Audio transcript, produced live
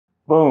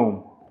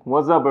Boom!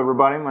 What's up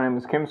everybody, my name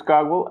is Kim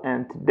Skogwell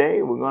and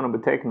today we're going to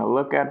be taking a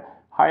look at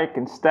how you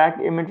can stack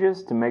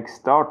images to make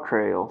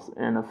StarTrails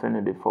in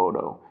Affinity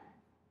Photo.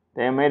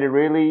 They made it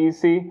really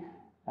easy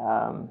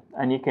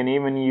and you can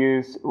even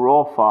use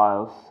raw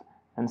files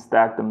and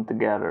stack them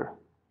together.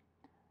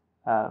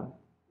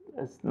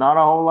 It's not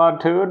a whole lot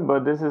to it,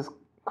 but this is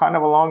kind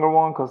of a longer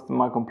one because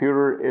my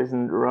computer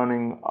isn't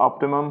running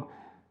optimum,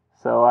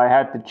 so I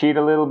had to cheat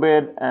a little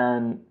bit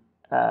and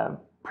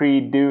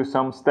pre-do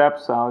some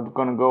steps. I'm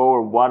going to go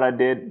over what I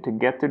did to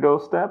get to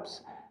those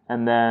steps,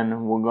 and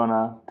then we're going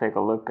to take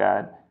a look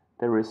at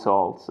the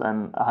results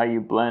and how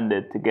you blend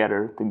it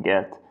together to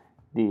get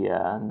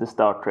the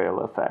star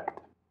trail effect.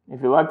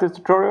 If you like this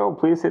tutorial,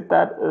 please hit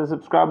that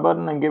subscribe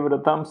button and give it a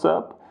thumbs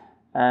up,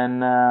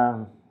 and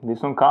leave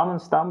some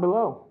comments down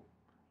below.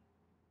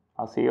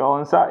 I'll see you all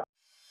inside.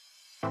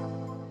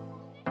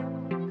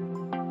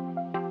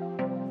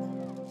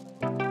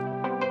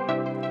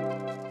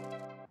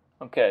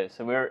 Okay,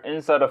 so we're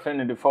inside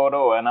Affinity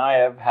Photo and I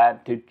have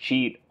had to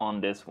cheat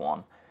on this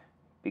one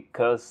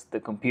because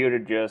the computer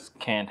just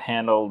can't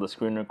handle the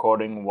screen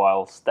recording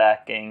while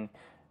stacking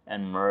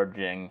and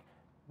merging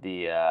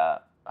the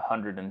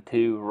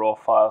 102 raw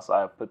files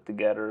I put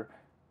together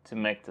to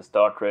make the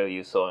star trail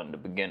you saw in the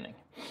beginning.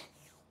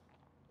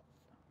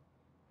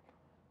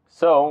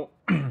 So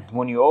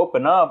when you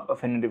open up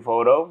Affinity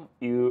Photo,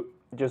 you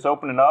just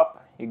open it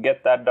up, you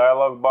get that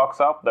dialog box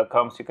up that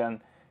comes, you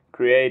can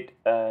create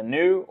a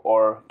new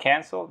or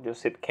cancel,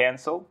 just hit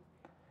cancel.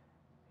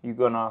 You're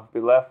gonna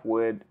be left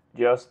with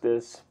just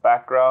this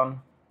background,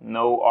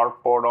 no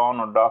artboard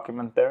on or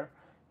document there.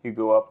 You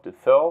go up to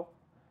fill,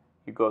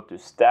 you go to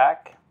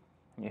stack,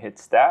 you hit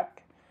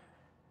stack.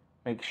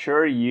 Make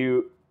sure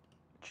you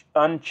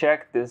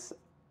uncheck this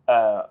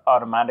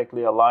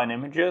automatically align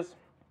images.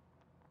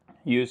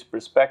 Use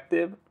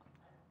perspective.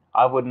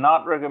 I would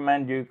not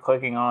recommend you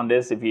clicking on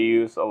this if you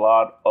use a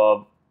lot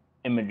of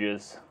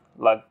images.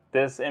 Like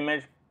this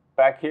image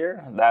back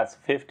here, that's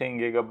 15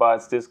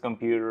 gigabytes. This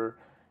computer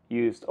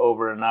used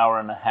over an hour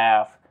and a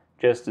half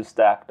just to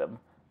stack them,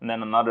 and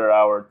then another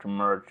hour to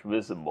merge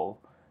visible.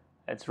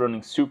 It's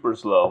running super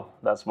slow.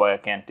 That's why I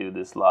can't do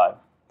this live.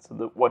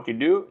 So what you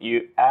do,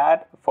 you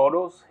add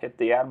photos, hit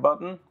the add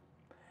button.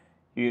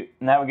 You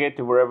navigate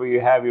to wherever you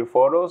have your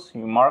photos.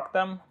 You mark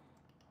them,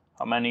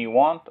 how many you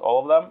want,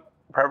 all of them,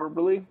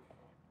 preferably.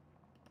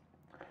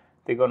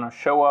 They're gonna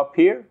show up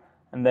here,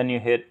 and then you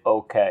hit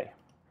OK.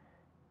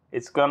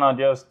 It's gonna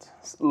just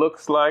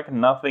looks like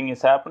nothing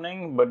is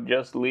happening, but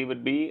just leave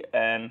it be,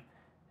 and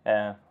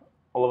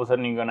all of a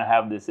sudden you're gonna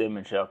have this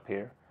image up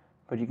here.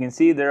 But you can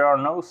see there are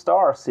no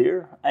stars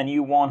here, and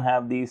you won't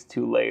have these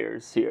two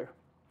layers here.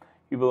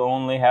 You will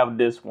only have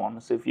this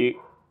one. So if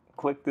you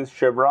click this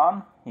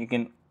chevron, you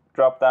can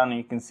drop down and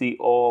you can see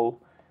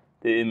all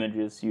the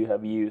images you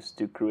have used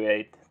to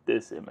create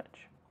this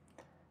image.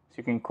 So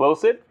you can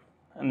close it,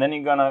 and then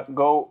you're gonna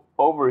go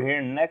over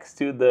here next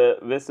to the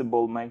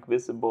visible, make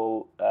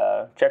visible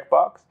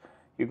checkbox.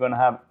 You're gonna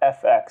have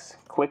FX.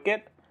 Click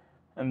it,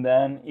 and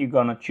then you're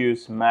gonna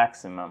choose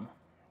maximum.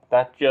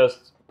 That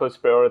just puts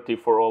priority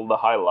for all the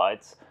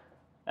highlights,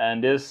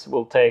 and this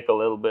will take a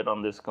little bit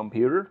on this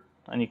computer.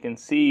 And you can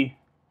see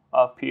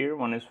up here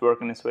when it's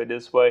working its way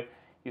this way,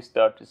 you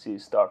start to see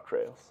star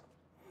trails.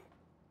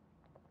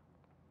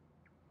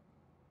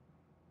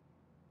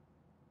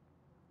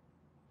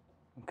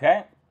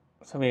 Okay,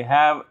 so we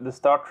have the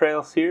star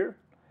trails here.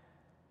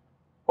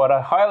 What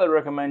I highly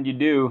recommend you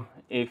do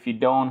if you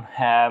don't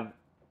have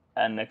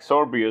an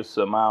exorbitant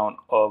amount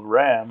of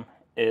RAM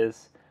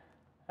is,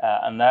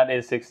 and that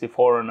is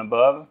 64 and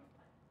above,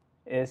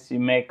 is you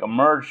make a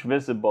merge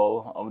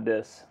visible of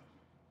this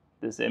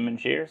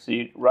image here. So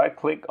you right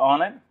click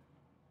on it,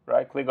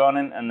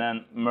 and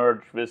then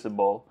merge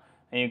visible,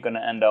 and you're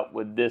gonna end up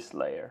with this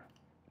layer.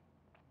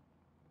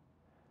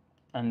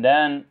 And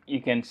then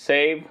you can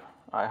save.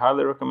 I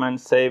highly recommend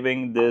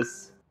saving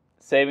this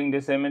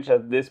image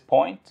at this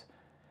point,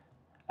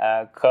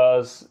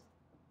 because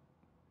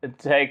it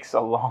takes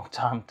a long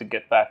time to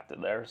get back to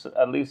there. So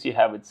at least you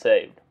have it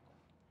saved.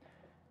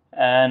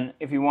 And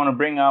if you want to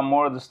bring out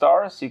more of the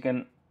stars, you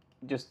can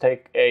just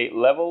take a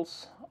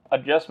levels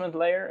adjustment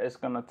layer. It's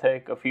going to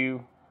take a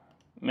few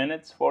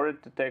minutes for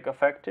it to take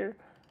effect here,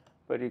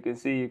 but you can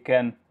see you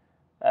can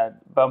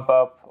bump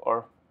up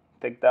or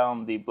take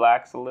down the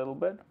blacks a little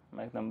bit,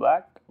 make them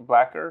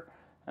blacker,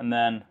 and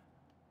then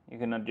you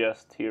can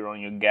adjust here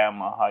on your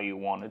gamma how you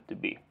want it to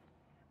be.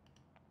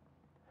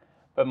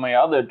 But my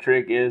other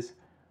trick is,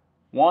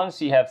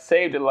 once you have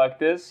saved it like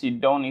this, you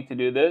don't need to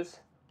do this.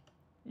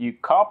 You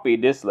copy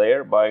this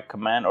layer by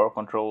Command or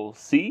Control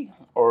C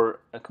or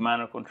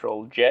Command or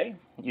Control J.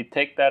 You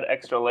take that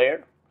extra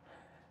layer,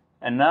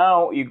 and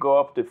now you go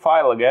up to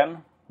File again,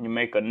 you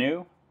make a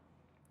new,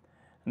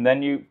 and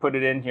then you put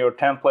it into your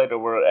template or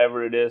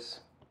wherever it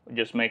is.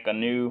 Just make a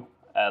new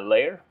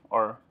layer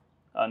or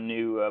a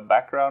new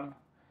background,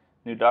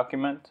 new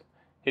document,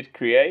 hit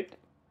create,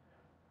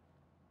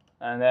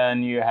 and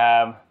then you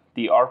have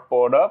the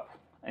artboard up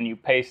and you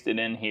paste it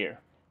in here.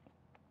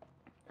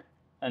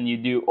 and you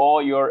do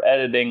all your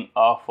editing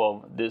off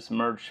of this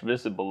merge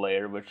visible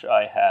layer, which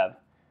I have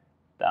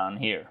down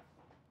here.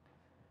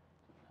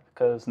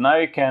 Because now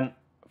you can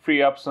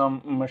free up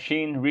some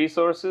machine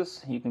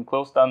resources. You can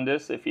close down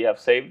this if you have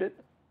saved it.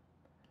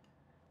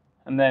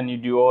 And then you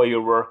do all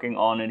your working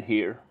on it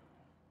here.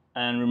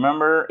 And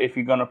remember, if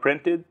you're gonna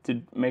print it,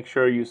 to make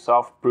sure you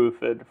soft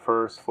proof it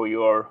first for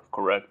your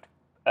correct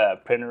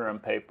printer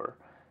and paper.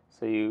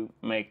 So you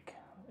make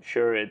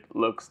sure it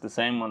looks the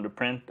same on the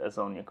print as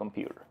on your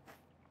computer.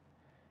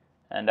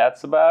 And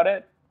that's about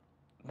it.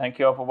 Thank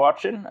you all for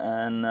watching,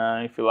 and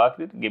if you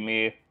liked it, give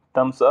me a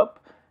thumbs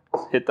up,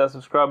 hit that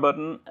subscribe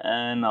button,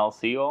 and I'll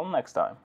see you all next time.